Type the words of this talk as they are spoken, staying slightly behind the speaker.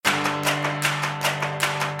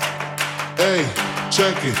Hey,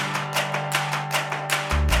 check it.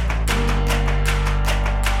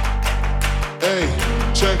 Hey,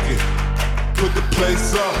 check it. Put the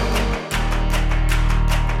place up.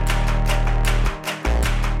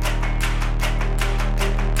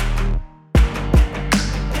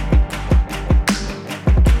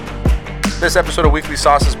 This episode of Weekly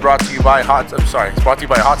Sauce is brought to you by it's brought to you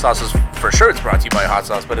by Hot Sauces. For sure it's brought to you by Hot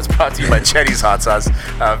Sauce, but it's brought to you by Chetty's Hot Sauce.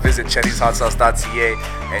 Visit chettyshotsauce.ca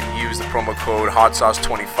and use the promo code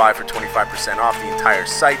HOTSAUCE25 for 25% off the entire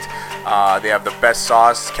site. They have the best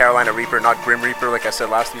sauce, Carolina Reaper, not Grim Reaper like I said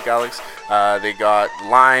last week, Alex. They got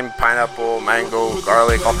lime, pineapple, mango,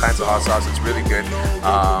 garlic, all kinds of hot sauce. It's really good.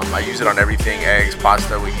 I use it on everything, eggs,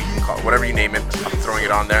 pasta, whatever you name it, I'm throwing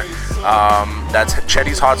it on there. That's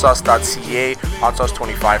chettyshotsauce.ca,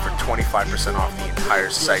 HOTSAUCE25 for 25% off the entire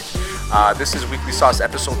site. This is Weekly Sauce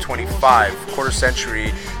episode 25, quarter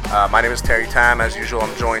century. My name is Terry Tam. As usual,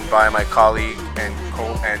 I'm joined by my colleague and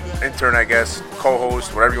intern, I guess,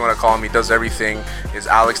 co-host, whatever you want to call him. He does everything. Is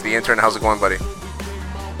Alex, the intern. How's it going, buddy?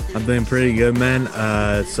 I'm doing pretty good, man.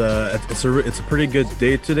 It's a pretty good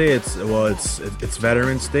day today. It's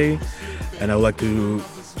Veterans Day, and I'd like to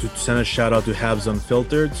send a shout out to Habs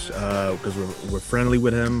Unfiltered because we're friendly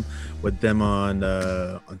with them on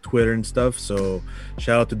Twitter and stuff. So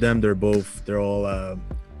shout out to them. They're all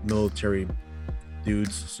military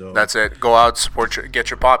dudes. So that's it. Go out,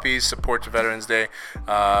 get your poppies, support your Veterans Day.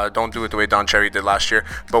 Don't do it the way Don Cherry did last year.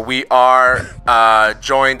 But we are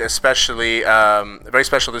joined, especially very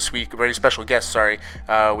special this week. Very special guest. Sorry,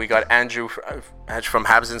 we got Andrew from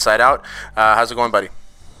Habs Inside Out. How's it going, buddy?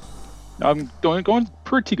 I'm going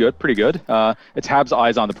pretty good. It's Habs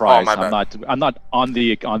eyes on the prize. Oh, my bad. I'm not on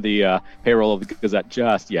the payroll of the Gazette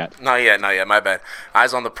just yet. Not yet. My bad.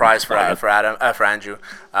 Eyes on the prize for Andrew.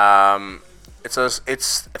 I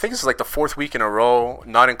think it's like the fourth week in a row,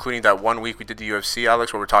 not including that 1 week we did the UFC,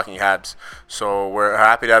 Alex, where we're talking Habs. So we're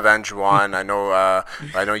happy to have Andrew on. I know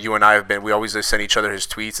you and I have been. We always send each other his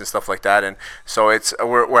tweets and stuff like that, and so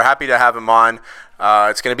we're happy to have him on.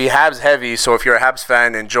 It's going to be Habs heavy, so if you're a Habs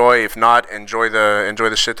fan, enjoy. If not, enjoy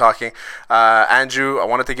the shit talking. Andrew, I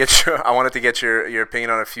wanted to get your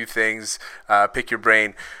opinion on a few things. Pick your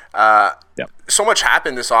brain. So much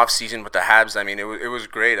happened this offseason with the Habs. I mean, it was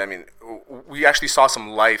great. I mean, we actually saw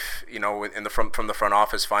some life, from the front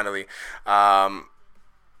office finally. But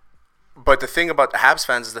the thing about the Habs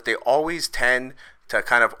fans is that they always tend to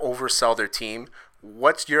kind of oversell their team.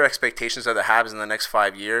 What's your expectations of the Habs in the next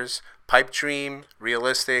 5 years? Pipe dream,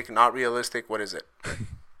 realistic, not realistic? What is it?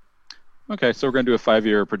 Okay, so we're going to do a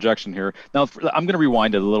 5-year projection here. Now, I'm going to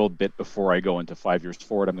rewind it a little bit before I go into 5 years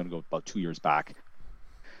forward. I'm going to go about 2 years back.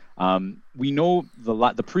 We know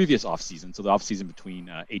the previous offseason, so the offseason between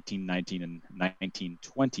 18-19 and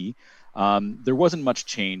 19-20, there wasn't much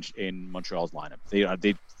change in Montreal's lineup. They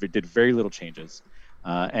did very little changes.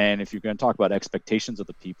 And if you're going to talk about expectations of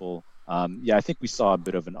the people, I think we saw a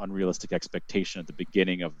bit of an unrealistic expectation at the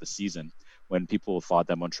beginning of the season when people thought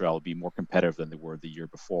that Montreal would be more competitive than they were the year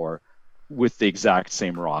before with the exact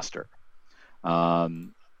same roster.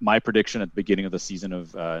 My prediction at the beginning of the season of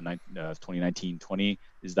 2019-20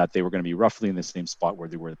 is that they were going to be roughly in the same spot where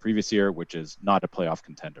they were the previous year, which is not a playoff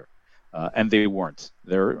contender. And they weren't.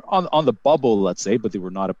 They're on the bubble, let's say, but they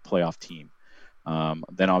were not a playoff team.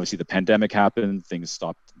 Then obviously the pandemic happened, things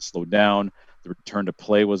slowed down. The return to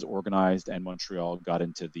play was organized, and Montreal got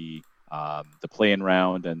into the play-in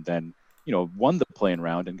round, and then won the play-in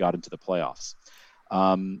round and got into the playoffs.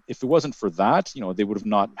 If it wasn't for that, they would have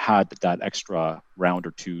not had that extra round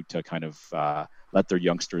or two to kind of let their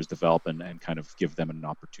youngsters develop and kind of give them an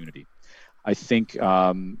opportunity. I think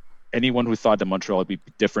anyone who thought that Montreal would be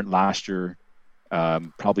different last year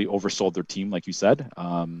probably oversold their team, like you said.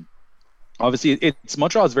 Obviously,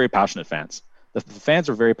 Montreal is very passionate fans. The fans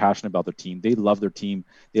are very passionate about their team. They love their team.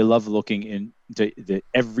 They love looking into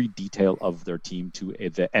every detail of their team to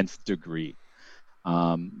the nth degree.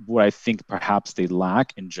 What I think perhaps they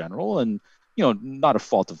lack in general, and not a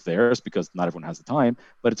fault of theirs because not everyone has the time,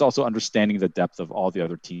 but it's also understanding the depth of all the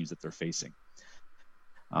other teams that they're facing.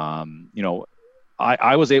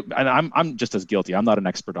 I was able, and I'm just as guilty. I'm not an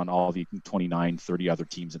expert on all the 29, 30 other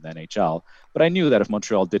teams in the NHL, but I knew that if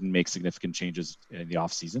Montreal didn't make significant changes in the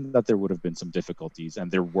offseason, that there would have been some difficulties,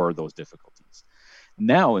 and there were those difficulties.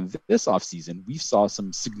 Now, in this offseason, we saw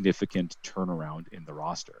some significant turnaround in the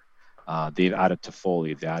roster. They've added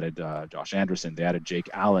Toffoli, they added Josh Anderson, they added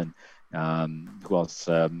Jake Allen, who else?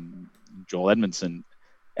 Joel Edmondson.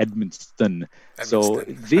 So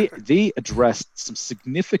they addressed some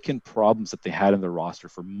significant problems that they had in their roster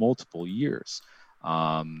for multiple years.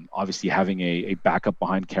 Obviously, having a backup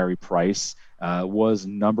behind Carey Price was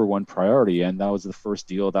number one priority, and that was the first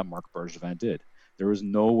deal that Marc Bergevin did. There was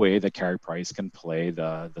no way that Carey Price can play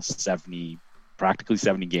the 70, practically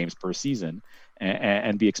 70 games per season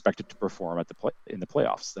and be expected to perform in the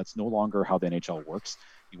playoffs. That's no longer how the NHL works.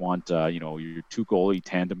 You want your two goalie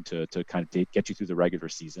tandem to kind of get you through the regular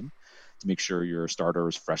season, to make sure your starter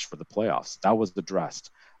is fresh for the playoffs. That was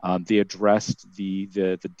addressed. They addressed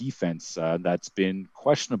the defense that's been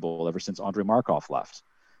questionable ever since Andrei Markov left.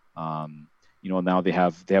 Now they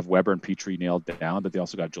have Weber and Petrie nailed down, but they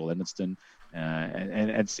also got Joel Edmondson,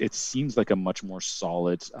 and it seems like a much more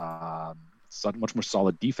solid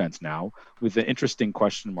defense now, with the interesting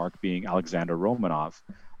question mark being Alexander Romanov.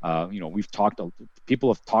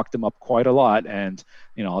 People have talked him up quite a lot, and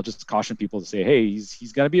I'll just caution people to say, hey,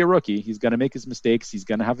 he's going to be a rookie. He's going to make his mistakes. He's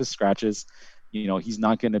going to have his scratches. He's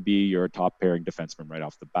not going to be your top pairing defenseman right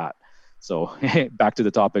off the bat. So back to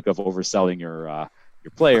the topic of overselling your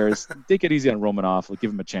players, take it easy on Romanov.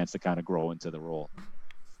 Give him a chance to kind of grow into the role.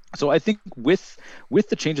 So I think with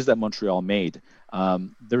the changes that Montreal made,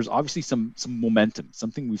 there's obviously some momentum,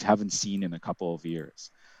 something we haven't seen in a couple of years.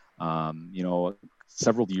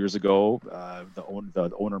 Several years ago,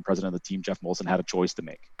 the owner and president of the team, Jeff Molson, had a choice to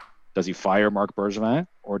make. Does he fire Marc Bergevin,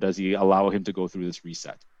 or does he allow him to go through this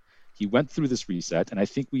reset? He went through this reset, and I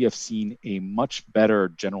think we have seen a much better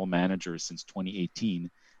general manager since 2018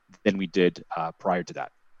 than we did prior to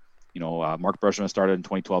that. Marc Bergevin started in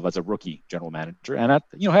 2012 as a rookie general manager, and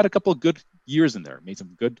had a couple of good years in there. Made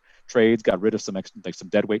some good trades, got rid of some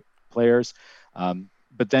deadweight players,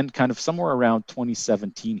 but then kind of somewhere around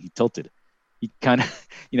 2017 he tilted. He kind of,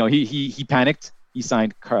 he panicked. He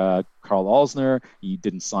signed Karl Alzner. He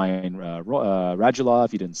didn't sign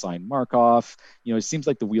Radulov. He didn't sign Markov. It seems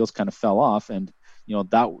like the wheels kind of fell off, and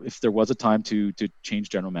that if there was a time to change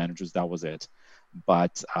general managers, that was it.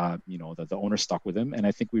 But the owner stuck with him, and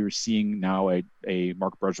I think we were seeing now a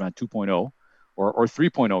Marc Bergevin 2.0 or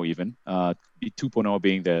 3.0 even. 2.0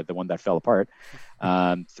 being the one that fell apart.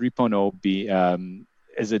 3.0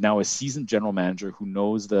 is it now a seasoned general manager who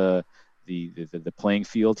knows the playing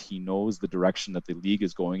field. He knows the direction that the league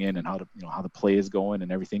is going in and how the play is going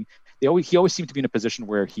and everything. He always seemed to be in a position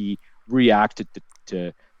where he reacted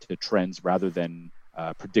to trends rather than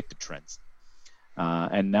predicted trends.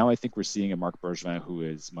 And now I think we're seeing a Marc Bergevin who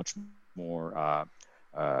is much more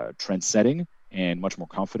trend-setting and much more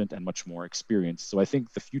confident and much more experienced. So I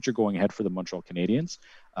think the future going ahead for the Montreal Canadiens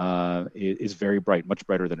is very bright, much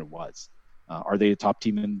brighter than it was. Are they a top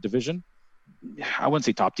team in the division? I wouldn't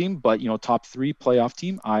say top team, but top 3 playoff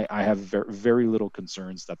team. I have very little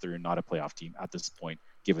concerns that they're not a playoff team at this point,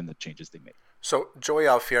 given the changes they made. So Joey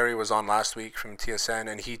Alfieri was on last week from TSN,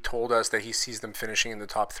 and he told us that he sees them finishing in the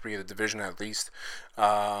top 3 of the division at least.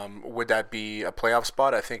 Would that be a playoff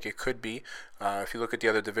spot? I think it could be. If you look at the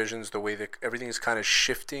other divisions, the way that everything is kind of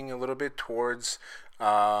shifting a little bit towards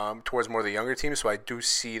more of the younger teams. So I do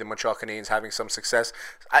see the Montreal Canadiens having some success.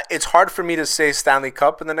 It's hard for me to say Stanley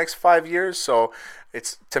Cup in the next 5 years. So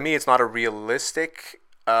to me, it's not a realistic.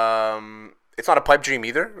 It's not a pipe dream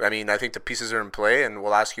either. I mean, I think the pieces are in play, and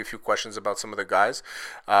we'll ask you a few questions about some of the guys.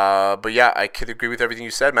 But yeah, I could agree with everything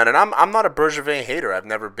you said, man. And I'm not a Bergevin hater. I've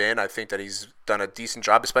never been. I think that he's done a decent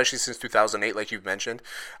job, especially since 2008, like you've mentioned.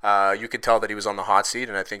 You could tell that he was on the hot seat,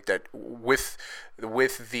 and I think that with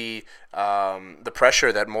the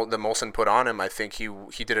pressure that Molson put on him, I think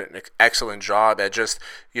he did an excellent job at just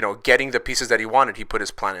getting the pieces that he wanted. He put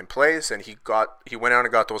his plan in place, and he went out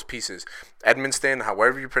and got those pieces. Edmundston,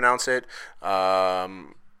 however you pronounce it,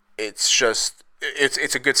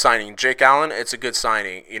 it's a good signing. Jake Allen, it's a good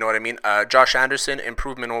signing. You know what I mean? Josh Anderson,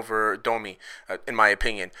 improvement over Domi, in my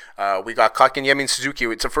opinion. We got Kotkaniemi and Suzuki.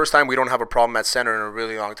 It's the first time we don't have a problem at center in a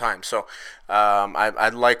really long time. So I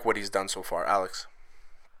like what he's done so far. Alex?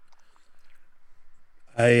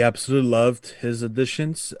 I absolutely loved his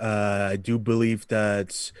additions. I do believe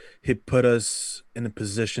that he put us in a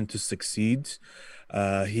position to succeed.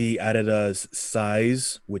 He added us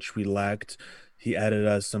size, which we lacked. He added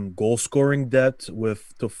us some goal-scoring depth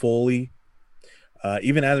with Toffoli.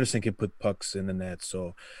 Even Anderson can put pucks in the net,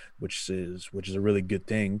 so which is a really good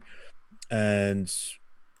thing. And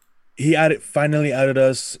he finally added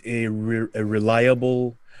us a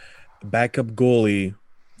reliable backup goalie.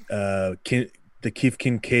 The Keith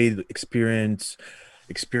Kincaid experiments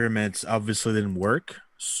obviously didn't work.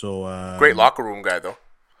 So great locker room guy though.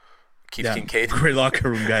 Keith Kincaid. Great locker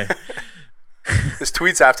room guy. His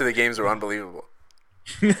tweets after the games were unbelievable.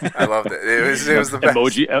 I loved it. It was the best.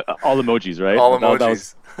 All emojis, right? All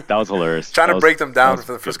emojis. That was hilarious. Trying to break them down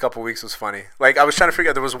for the first couple of weeks was funny. Like I was trying to figure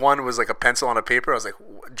out, there was one was like a pencil on a paper. I was like,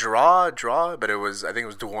 draw, but I think it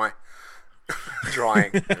was Drouin.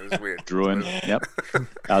 Drawing. It was weird. Druin. Yep.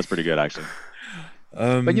 That was pretty good, actually.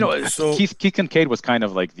 But so Keith Kincaid was kind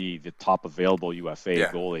of like the top available UFA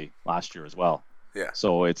Yeah. goalie last year as well. Yeah.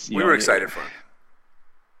 So it's We were excited for him.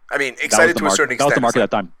 I mean, that was excited the to a certain That was extent. the market It's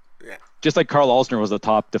at that time. Yeah. Just like Carl Alsner was the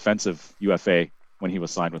top defensive UFA when he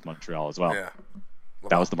was signed with Montreal as well. Yeah.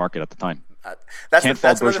 That was the market at the time. That's Can't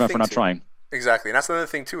fault another Bergevin thing for not too. trying. Exactly, and that's another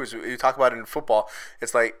thing too. Is you talk about it in football.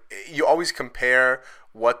 It's like you always compare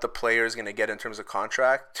what the player is going to get in terms of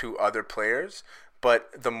contract to other players, but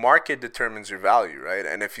the market determines your value, right?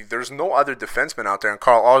 And if there's no other defenseman out there, and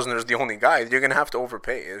Carl Osner is the only guy, you're going to have to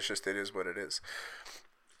overpay. It's just it is what it is.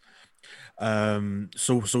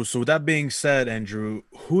 So that being said, Andrew,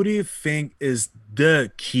 who do you think is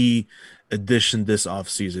the key addition this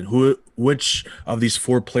offseason? Which of these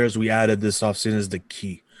 4 players we added this offseason is the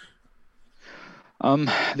key?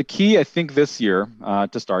 The key, I think, this year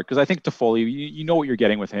to start, because I think Toffoli, you know what you're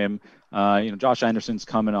getting with him. Josh Anderson's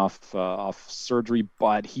coming off surgery,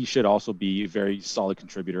 but he should also be a very solid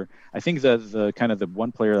contributor. I think the kind of the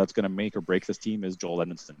one player that's going to make or break this team is Joel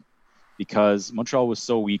Edmondson, because Montreal was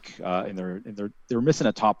so weak they were missing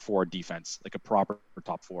a top 4 defense, like a proper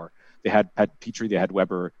top 4. They had Pat Petrie, they had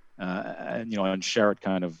Weber, and Sherratt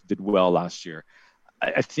kind of did well last year.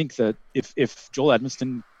 I think that if Joel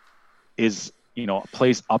Edmondson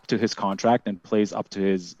plays up to his contract and plays up to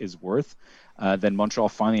his worth, then Montreal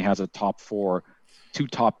finally has a top 4, 2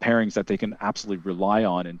 top pairings that they can absolutely rely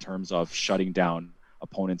on in terms of shutting down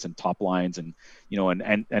opponents and top lines and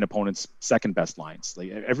opponents' second best lines.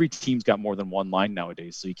 Like every team's got more than one line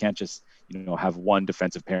nowadays, so you can't just have one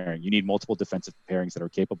defensive pairing. You need multiple defensive pairings that are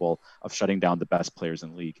capable of shutting down the best players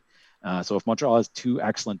in the league. So if Montreal has 2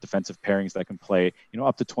 excellent defensive pairings that can play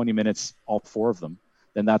up to 20 minutes, all 4 of them,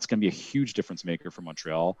 then that's going to be a huge difference maker for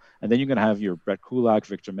Montreal. And then you're going to have your Brett Kulak,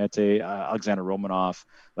 Victor Mete, Alexander Romanov,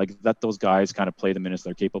 let those guys kind of play the minutes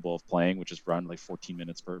they're capable of playing, which is run like 14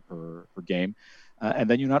 minutes per game. And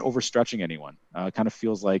then you're not overstretching anyone. It kind of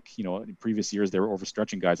feels like, in previous years, they were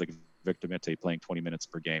overstretching guys like Victor Mete playing 20 minutes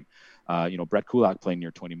per game. Brett Kulak playing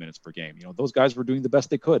near 20 minutes per game. Those guys were doing the best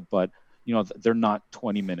they could, but, they're not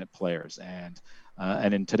 20-minute players. And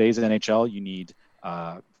in today's NHL, you need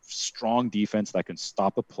strong defense that can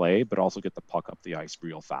stop a play, but also get the puck up the ice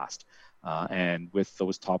real fast. And with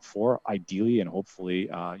those top 4, ideally and hopefully,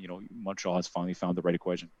 Montreal has finally found the right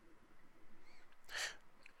equation.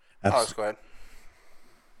 Alex, go ahead.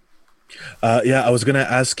 I was gonna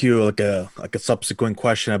ask you like a subsequent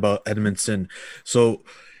question about Edmondson. So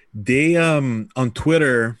they on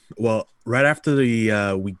Twitter, well, right after we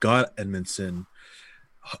got Edmondson,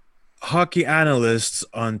 hockey analysts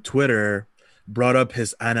on Twitter brought up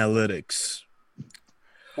his analytics.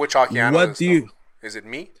 Which hockey analyst? What do you? Is it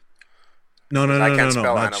me? No, I can't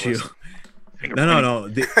spell not analyst. you.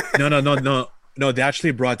 No. They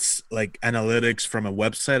actually brought like analytics from a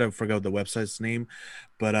website. I forgot the website's name,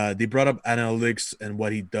 but they brought up analytics and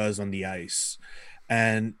what he does on the ice,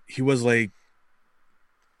 and he was like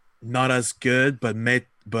not as good, but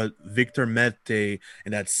Victor Mete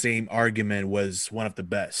in that same argument was one of the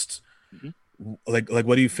best. Mm-hmm. Like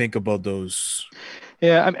what do you think about those?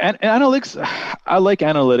 Yeah, and analytics, I like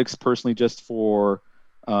analytics personally just for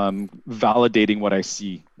validating what I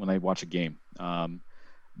see when I watch a game.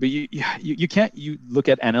 But you can't look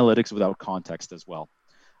at analytics without context as well.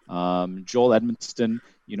 Joel Edmondson,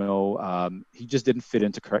 he just didn't fit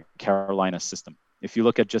into Carolina's system. If you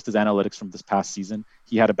look at just his analytics from this past season,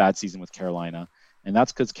 he had a bad season with Carolina, and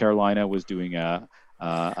that's because Carolina was doing a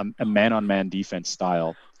man-on-man defense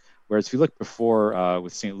style. Whereas if you look before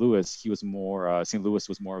with St. Louis, St. Louis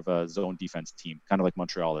was more of a zone defense team, kind of like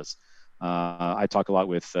Montreal is. I talk a lot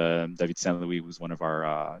with David Saint Louis, who's one of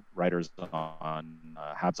our writers on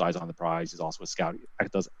Habs Eyes on the Prize. He's also a scout. He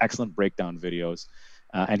does excellent breakdown videos.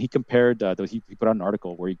 And he compared, he put out an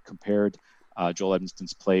article where he compared Joel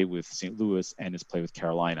Edmondson's play with St. Louis and his play with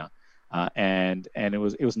Carolina. And it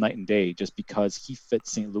was night and day just because he fit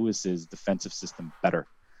St. Louis's defensive system better.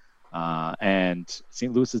 And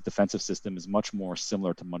St. Louis's defensive system is much more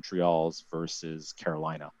similar to Montreal's versus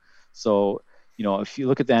Carolina. So, if you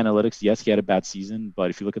look at the analytics, yes, he had a bad season, but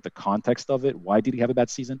if you look at the context of it, why did he have a bad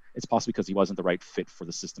season? It's possibly because he wasn't the right fit for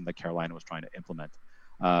the system that Carolina was trying to implement.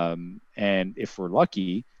 And if we're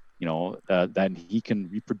lucky, then he can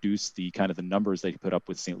reproduce the kind of the numbers that he put up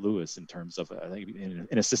with St. Louis in terms of in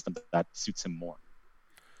a system that suits him more.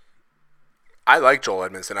 I like Joel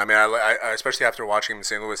Edmondson. I mean, I especially after watching him in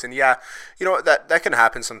St. Louis. And yeah, that can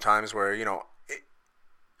happen sometimes where,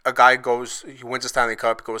 a guy he wins a Stanley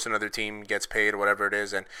Cup, goes to another team, gets paid, whatever it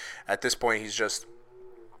is. And at this point, he's just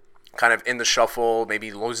kind of in the shuffle,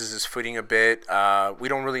 maybe loses his footing a bit. We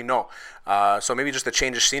don't really know. So maybe just the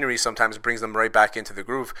change of scenery sometimes brings them right back into the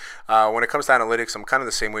groove. When it comes to analytics, I'm kind of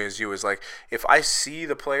the same way as you. Is like, if I see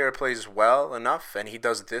the player plays well enough and he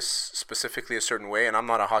does this specifically a certain way, and I'm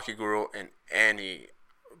not a hockey guru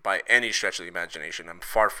by any stretch of the imagination. I'm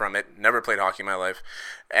far from it. Never played hockey in my life.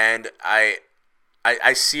 And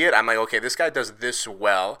I see it, I'm like, okay, this guy does this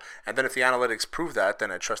well, and then if the analytics prove that,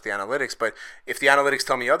 then I trust the analytics. But if the analytics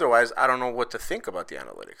tell me otherwise, I don't know what to think about the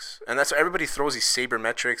analytics. And that's why everybody throws these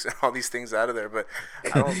sabermetrics and all these things out of there, but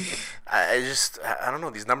I don't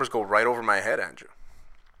know, these numbers go right over my head, Andrew.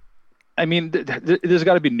 I mean, there's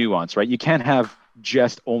got to be nuance, right? You can't have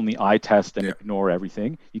just only eye test and ignore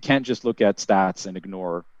everything. You can't just look at stats and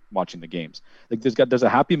ignore watching the games. Like there's a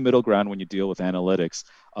happy middle ground when you deal with analytics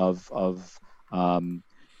of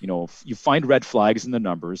you find red flags in the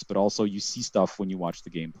numbers, but also you see stuff when you watch the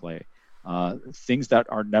game play. Things that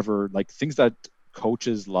are never things that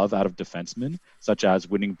coaches love out of defensemen, such as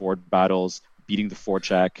winning board battles, beating the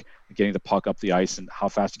forecheck, getting the puck up the ice, and how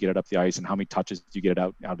fast you get it up the ice, and how many touches do you get it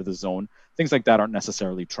out of the zone. Things like that aren't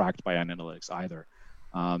necessarily tracked by analytics either.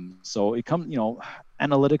 So it comes,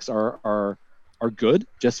 analytics are good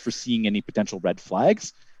just for seeing any potential red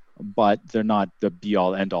flags, but they're not the be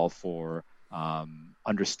all end all for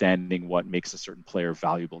understanding what makes a certain player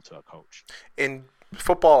valuable to a coach. In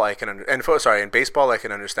football, in baseball, I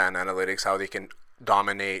can understand analytics, how they can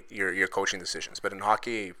dominate your coaching decisions. But in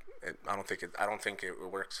hockey, I don't think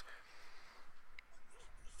it works.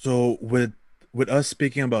 So with us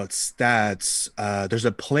speaking about stats, there's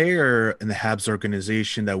a player in the Habs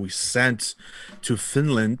organization that we sent to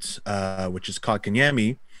Finland, which is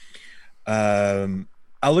Kotkaniemi.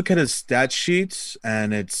 I look at his stat sheet,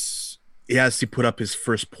 and he put up his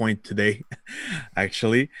first point today,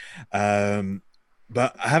 actually.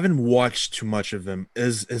 But I haven't watched too much of him.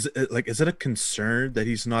 Is it a concern that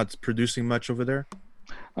he's not producing much over there?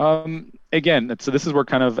 Again, so this is where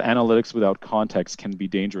kind of analytics without context can be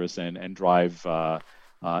dangerous and drive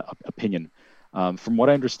opinion. From what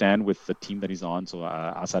I understand with the team that he's on, so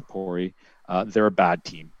Asat Pori, they're a bad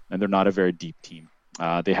team, and they're not a very deep team.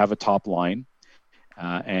 They have a top line.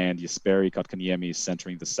 And Jesperi Kotkaniemi is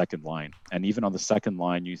centering the second line. And even on the second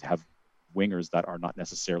line, you have wingers that are not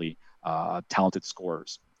necessarily talented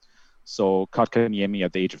scorers. So Kotkaniemi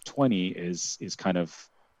at the age of 20 is kind of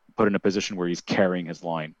put in a position where he's carrying his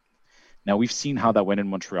line. Now, we've seen how that went in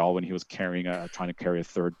Montreal when he was trying to carry a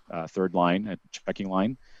third line, a checking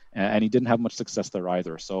line, and he didn't have much success there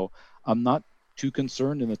either. So I'm not too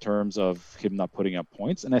concerned in the terms of him not putting up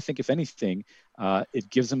points. And I think if anything, it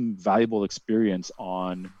gives him valuable experience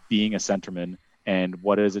on being a centerman and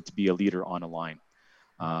what is it to be a leader on a line.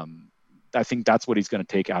 I think that's what he's going to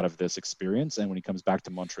take out of this experience. And when he comes back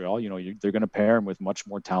to Montreal, they're going to pair him with much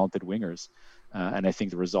more talented wingers. And I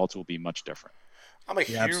think the results will be much different.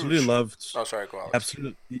 Absolutely loved. Oh, sorry, go on.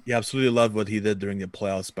 Absolutely loved what he did during the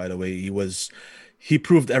playoffs. By the way, he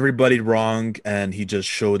proved everybody wrong, and he just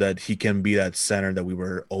showed that he can be that center that we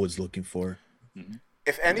were always looking for.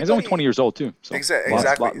 Mm-hmm. He's only 20 years old too, so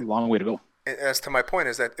exactly, long way to go. As to my point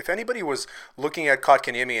is that if anybody was looking at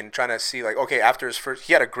Kotkaniemi and trying to see after his first,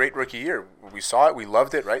 he had a great rookie year. We saw it, we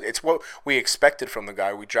loved it, right? It's what we expected from the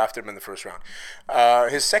guy. We drafted him in the first round.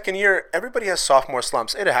 His second year, everybody has sophomore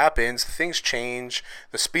slumps. It happens. Things change.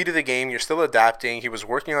 The speed of the game, you're still adapting. He was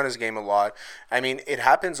working on his game a lot. I mean, it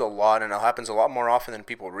happens a lot, and it happens a lot more often than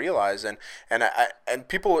people realize. And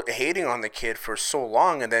people hating on the kid for so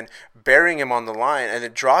long, and then burying him on the line, and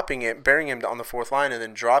then burying him on the fourth line, and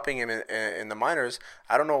then dropping him in the minors.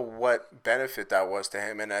 I don't know what benefit that was to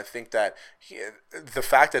him, and I think that the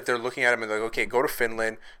fact that they're looking at him and like, okay, go to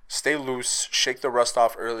Finland, stay loose, shake the rust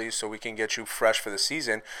off early so we can get you fresh for the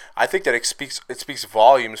season. I think that it speaks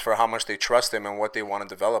volumes for how much they trust him and what they want to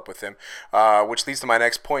develop with him, which leads to my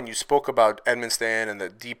next point. You spoke about Edmundston and the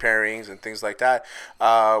deep pairings and things like that.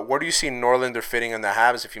 Where do you see Norlinder fitting in the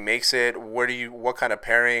Habs if he makes it? What kind of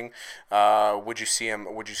pairing would you see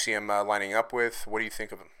him lining up with? What do you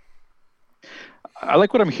think of him? I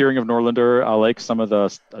like what I'm hearing of Norlinder. I like some of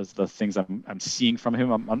the things I'm seeing from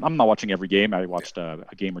him. I'm not watching every game. I watched a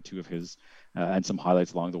game or two of his and some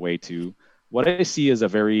highlights along the way too. What I see is a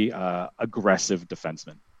very aggressive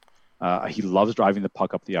defenseman. He loves driving the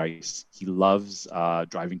puck up the ice. He loves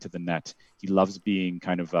driving to the net. He loves being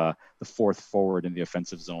kind of the fourth forward in the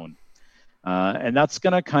offensive zone. And that's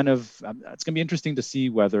going to be interesting to see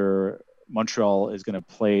whether Montreal is going to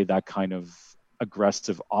play that kind of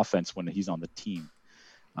aggressive offense when he's on the team.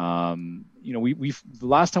 The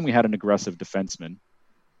last time we had an aggressive defenseman,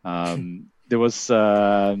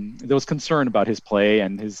 was concern about his play,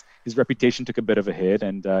 and his reputation took a bit of a hit,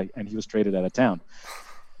 and he was traded out of town.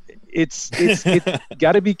 It's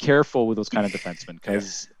got to be careful with those kind of defensemen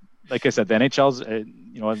because, like I said, the NHL's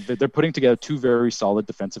they're putting together two very solid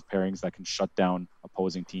defensive pairings that can shut down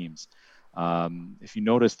opposing teams. If you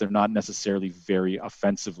notice, they're not necessarily very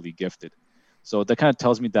offensively gifted. So that kind of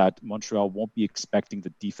tells me that Montreal won't be expecting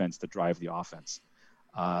the defense to drive the offense.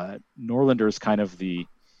 Norlinder is kind of the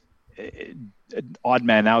odd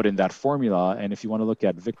man out in that formula. And if you want to look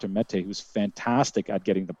at Victor Mete, who's fantastic at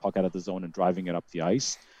getting the puck out of the zone and driving it up the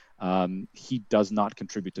ice, he does not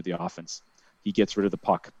contribute to the offense. He gets rid of the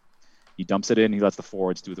puck. He dumps it in. He lets the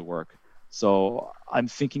forwards do the work. So I'm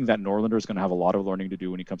thinking that Norlinder is going to have a lot of learning to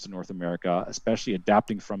do when he comes to North America, especially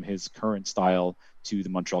adapting from his current style to the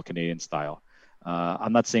Montreal Canadiens style.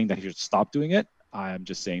 I'm not saying that he should stop doing it. I'm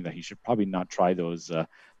just saying that he should probably not try those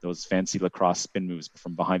fancy lacrosse spin moves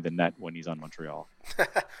from behind the net when he's on Montreal.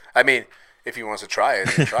 I mean, if he wants to try it,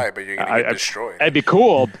 but you're going to get destroyed. It'd be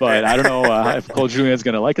cool, but I don't know if Cole Julian's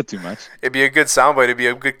going to like it too much. It'd be a good soundbite. It'd be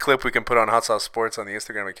a good clip we can put on Hot Sauce Sports on the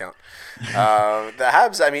Instagram account. The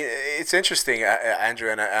Habs, I mean, it's interesting, Andrew,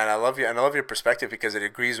 and I love you, and I love your perspective because it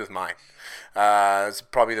agrees with mine. It's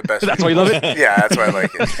probably the best. That's why you love it? Yeah, that's why I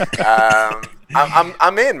like it.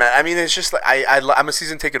 I'm in, man. I mean, it's just like I'm a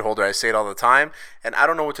season ticket holder. I say it all the time, and I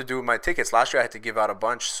don't know what to do with my tickets. Last year, I had to give out a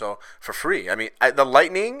bunch, so for free. I mean, the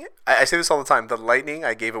Lightning. I say this all the time. The Lightning,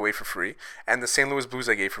 I gave away for free, and the St. Louis Blues,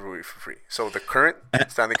 I gave away for free. So the current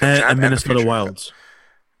Stanley Cup champ and Minnesota Wilds.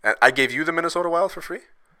 I gave you the Minnesota Wild for free.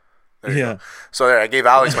 There you go. So there, I gave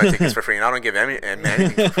Alex my tickets for free, and I don't give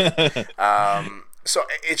anything for free. So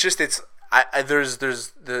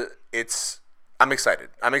I'm excited.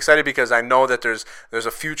 I'm excited because I know that there's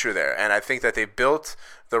a future there, and I think that they built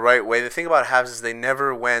the right way. The thing about Habs is they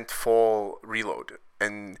never went full reload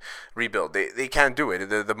and rebuild. They can't do it.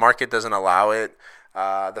 The market doesn't allow it.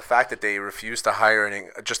 The fact that they refuse to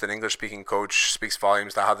hire just an English-speaking coach speaks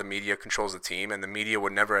volumes to how the media controls the team, and the media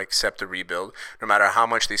would never accept a rebuild. No matter how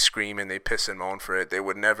much they scream and they piss and moan for it, they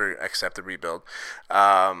would never accept a rebuild.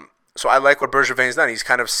 So I like what Bergevin's done. He's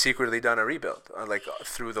kind of secretly done a rebuild,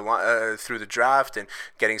 through the draft and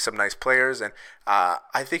getting some nice players. And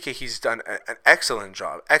I think he's done an excellent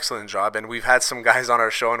job. And we've had some guys on our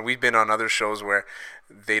show, and we've been on other shows where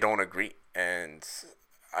they don't agree. And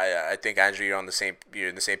I think, Andrew, you're in the same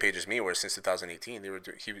page as me. Where since 2018,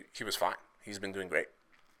 he was fine. He's been doing great.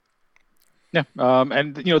 Yeah,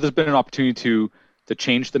 and there's been an opportunity to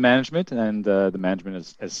change the management, and the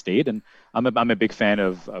management has stayed. And I'm a big fan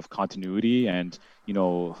of continuity, and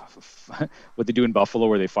what they do in Buffalo,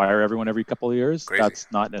 where they fire everyone every couple of years. Crazy. That's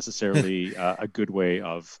not necessarily a good way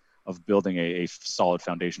of building a solid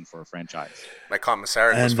foundation for a franchise. Like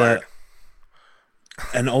Commissariat was fired.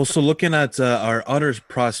 And also looking at our other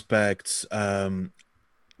prospects, well,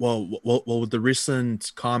 with the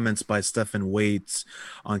recent comments by Stefan Waits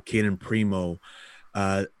on Caden Primo,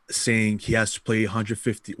 saying he has to play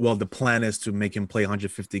 150. Well, the plan is to make him play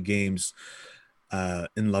 150 games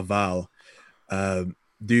in Laval. Do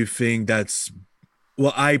you think that's?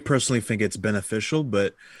 Well, I personally think it's beneficial,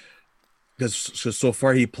 but because so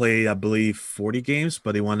far he played, I believe, 40 games,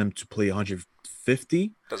 but they want him to play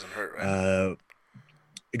 150. Doesn't hurt, right?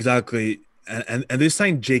 Exactly, and they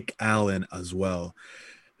signed Jake Allen as well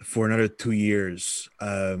for another 2 years.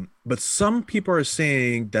 But some people are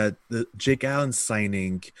saying that the Jake Allen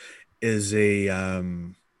signing is a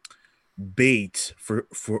bait for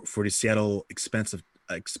the Seattle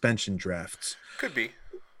expansion drafts. Could be.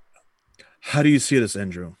 How do you see this,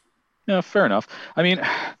 Andrew? Yeah, fair enough. I mean,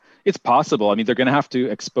 it's possible. I mean, they're going to have to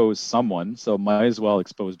expose someone, so might as well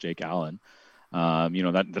expose Jake Allen. That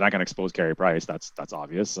they're not going to expose Carey Price. That's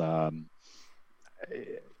obvious.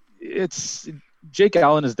 Jake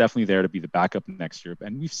Allen is definitely there to be the backup next year,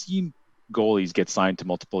 and we've seen goalies get signed to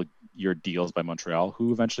multiple year deals by Montreal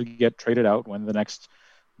who eventually get traded out when the next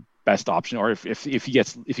best option, or if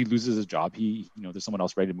he loses his job, there's someone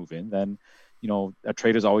else ready to move in, then a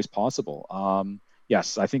trade is always possible.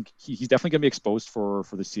 Yes, I think he's definitely going to be exposed for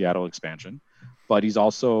the Seattle expansion, but he's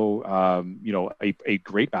also a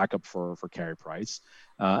great backup for Carey Price.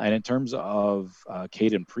 And in terms of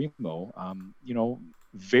Caden Primo,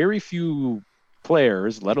 very few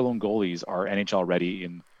players, let alone goalies, are NHL ready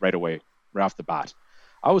right away, right off the bat.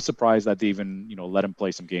 I was surprised that they even let him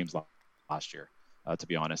play some games last year. To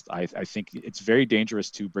be honest, I think it's very dangerous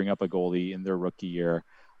to bring up a goalie in their rookie year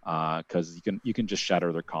because you can just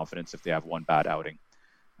shatter their confidence if they have one bad outing.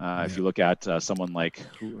 If you look at someone like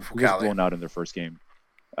who was blown out in their first game,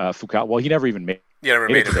 Foucault. Well, he never even made. Yeah, never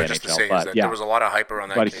made it. To the Just NHL, to say but, there was a lot of hype around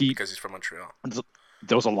that but game because he's from Montreal.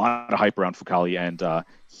 there was a lot of hype around Foucault, and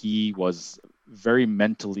he was very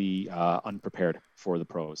mentally unprepared for the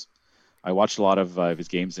pros. I watched a lot of his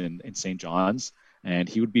games in St. John's, and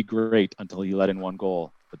he would be great until he let in one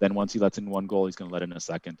goal. But then once he lets in one goal, he's going to let in a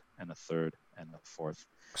second and a third and a fourth.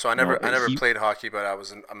 So I never played hockey, but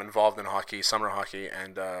I'm involved in hockey, summer hockey,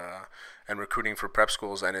 and recruiting for prep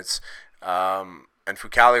schools, and it's and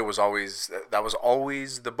Foucault was always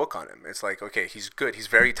the book on him. It's like, okay, he's good, he's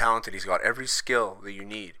very talented, he's got every skill that you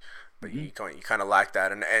need, but you kind of lack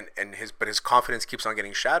that, and his confidence keeps on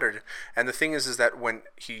getting shattered. And the thing is that when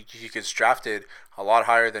he gets drafted a lot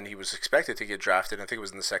higher than he was expected to get drafted, I think it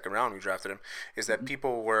was in the second round we drafted him, is that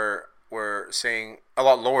people were saying a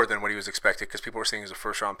lot lower than what he was expected, because people were saying he was a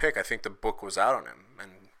first round pick. I think the book was out on him,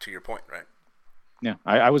 and to your point, right? Yeah,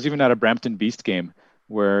 I was even at a Brampton Beast game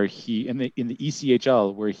where he in the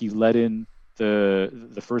ECHL where he let in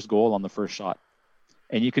the first goal on the first shot,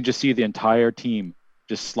 and you can just see the entire team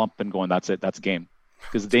just slump and going, that's it, that's game,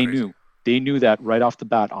 because they knew that right off the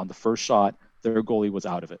bat on the first shot their goalie was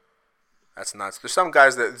out of it. That's nuts. There's some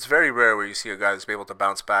guys that it's very rare where you see a guy that's able to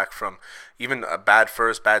bounce back from even a bad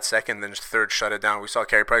first, bad second, then just third shut it down. We saw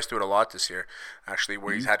Carey Price do it a lot this year, actually,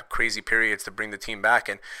 where he's had crazy periods to bring the team back,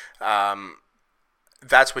 and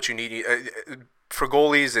that's what you need. For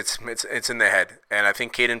goalies, it's in the head, and I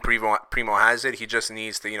think Caden Primo has it. He just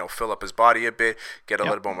needs to fill up his body a bit, get a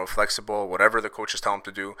little bit more flexible, whatever the coaches tell him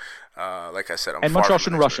to do. Like I said, Montreal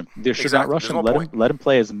shouldn't rush him. They should not rush him. Let him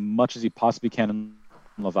play as much as he possibly can in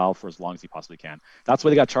Laval for as long as he possibly can. That's why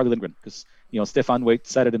they got Charlie Lindgren, because Stefan Waite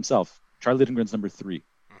said it himself. Charlie Lindgren's number 3.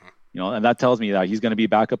 And that tells me that he's going to be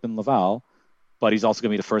back up in Laval, but he's also going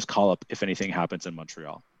to be the first call up if anything happens in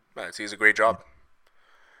Montreal. Right, he's a great job.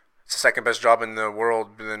 It's the second best job in the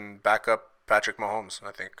world, than backup Patrick Mahomes,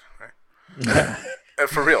 I think. Right?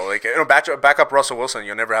 For real, backup Russell Wilson,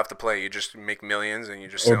 you'll never have to play. You just make millions, and you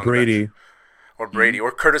just sit on Brady. the bench. Or Brady,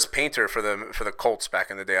 or Curtis Painter for the Colts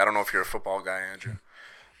back in the day. I don't know if you're a football guy, Andrew.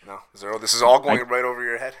 No, this is all going right over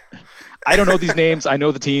your head. I don't know these names. I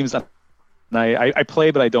know the teams. I play,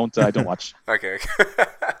 but I don't watch. Okay.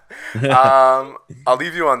 I'll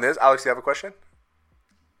leave you on this. Alex, do you have a question?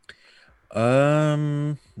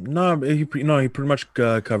 No, he pretty much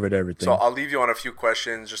covered everything. So I'll leave you on a few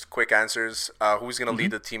questions, just quick answers. Who's going to lead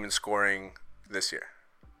the team in scoring this year?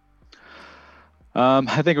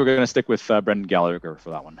 I think we're going to stick with Brendan Gallagher for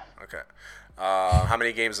that one. Okay. How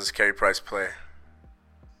many games does Carey Price play?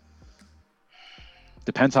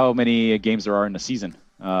 Depends how many games there are in the season.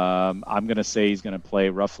 I'm going to say he's going to play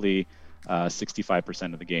roughly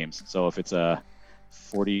 65% of the games. So if it's a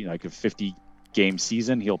 50 game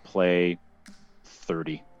season, he'll play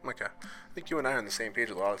 30. Okay. I think you and I are on the same page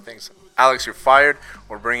with a lot of things. Alex, you're fired.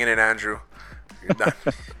 We're bringing in Andrew. You're done.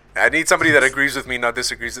 I need somebody that agrees with me, not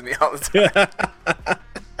disagrees with me all the time.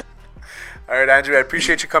 All right, Andrew, I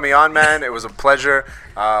appreciate you coming on, man. It was a pleasure.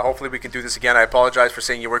 Hopefully we can do this again. I apologize for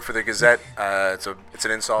saying you work for the Gazette. It's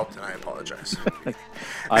an insult, and I apologize.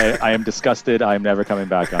 I am disgusted. I'm never coming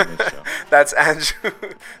back on this show. That's Andrew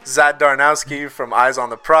Zadarnowski from Eyes on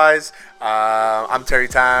the Prize. I'm Terry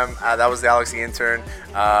Tam. That was the Alex the Intern.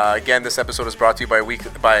 Again, this episode is brought to you by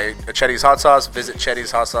Chetty's Hot Sauce. Visit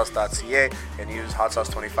chettyshotsauce.ca and use Hot Sauce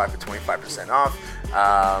 25 for 25% off.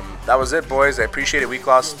 That was it, boys. I appreciate it.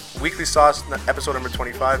 Weekly Sauce, episode number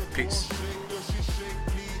 25. Peace.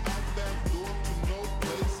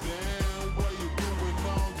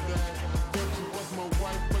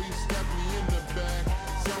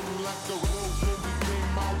 Like a